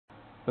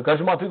तो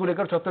कर्ज माफी को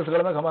लेकर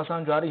छत्तीसगढ़ में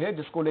घमासान जारी है,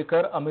 जिसको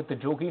लेकर अमित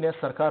जोगी ने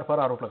सरकार पर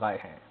आरोप लगाए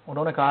हैं।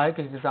 उन्होंने कहा है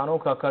कि किसानों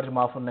का कर्ज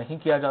माफ नहीं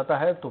किया जाता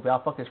है तो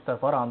व्यापक स्तर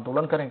पर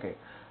आंदोलन करेंगे।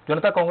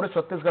 जनता कांग्रेस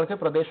छत्तीसगढ़ के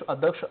प्रदेश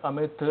अध्यक्ष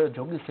अमित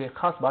जोगी से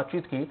खास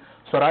बातचीत की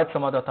स्वराज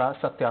संवाददाता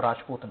सत्या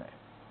राजपूत ने।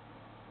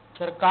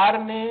 सरकार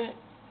ने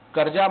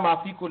कर्जा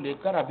माफी को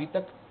लेकर अभी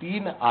तक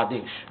 3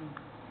 आदेश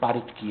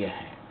पारित किए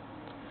हैं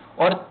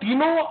और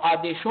तीनों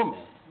आदेशों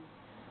में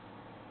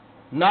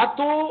ना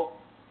तो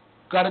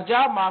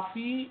कर्जा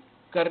माफी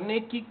करने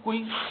की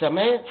कोई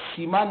समय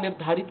सीमा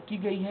निर्धारित की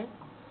गई है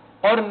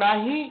और ना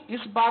ही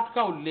इस बात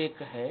का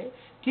उल्लेख है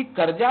कि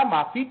कर्जा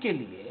माफी के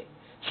लिए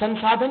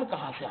संसाधन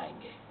कहां से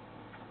आएंगे।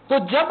 तो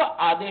जब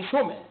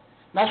आदेशों में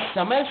ना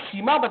समय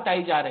सीमा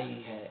बताई जा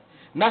रही है,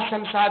 ना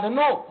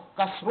संसाधनों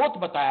का स्रोत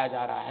बताया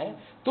जा रहा है,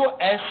 तो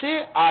ऐसे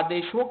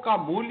आदेशों का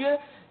मूल्य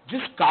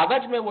जिस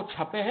कागज में वो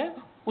छपे हैं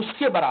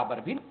उसके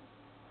बराबर भी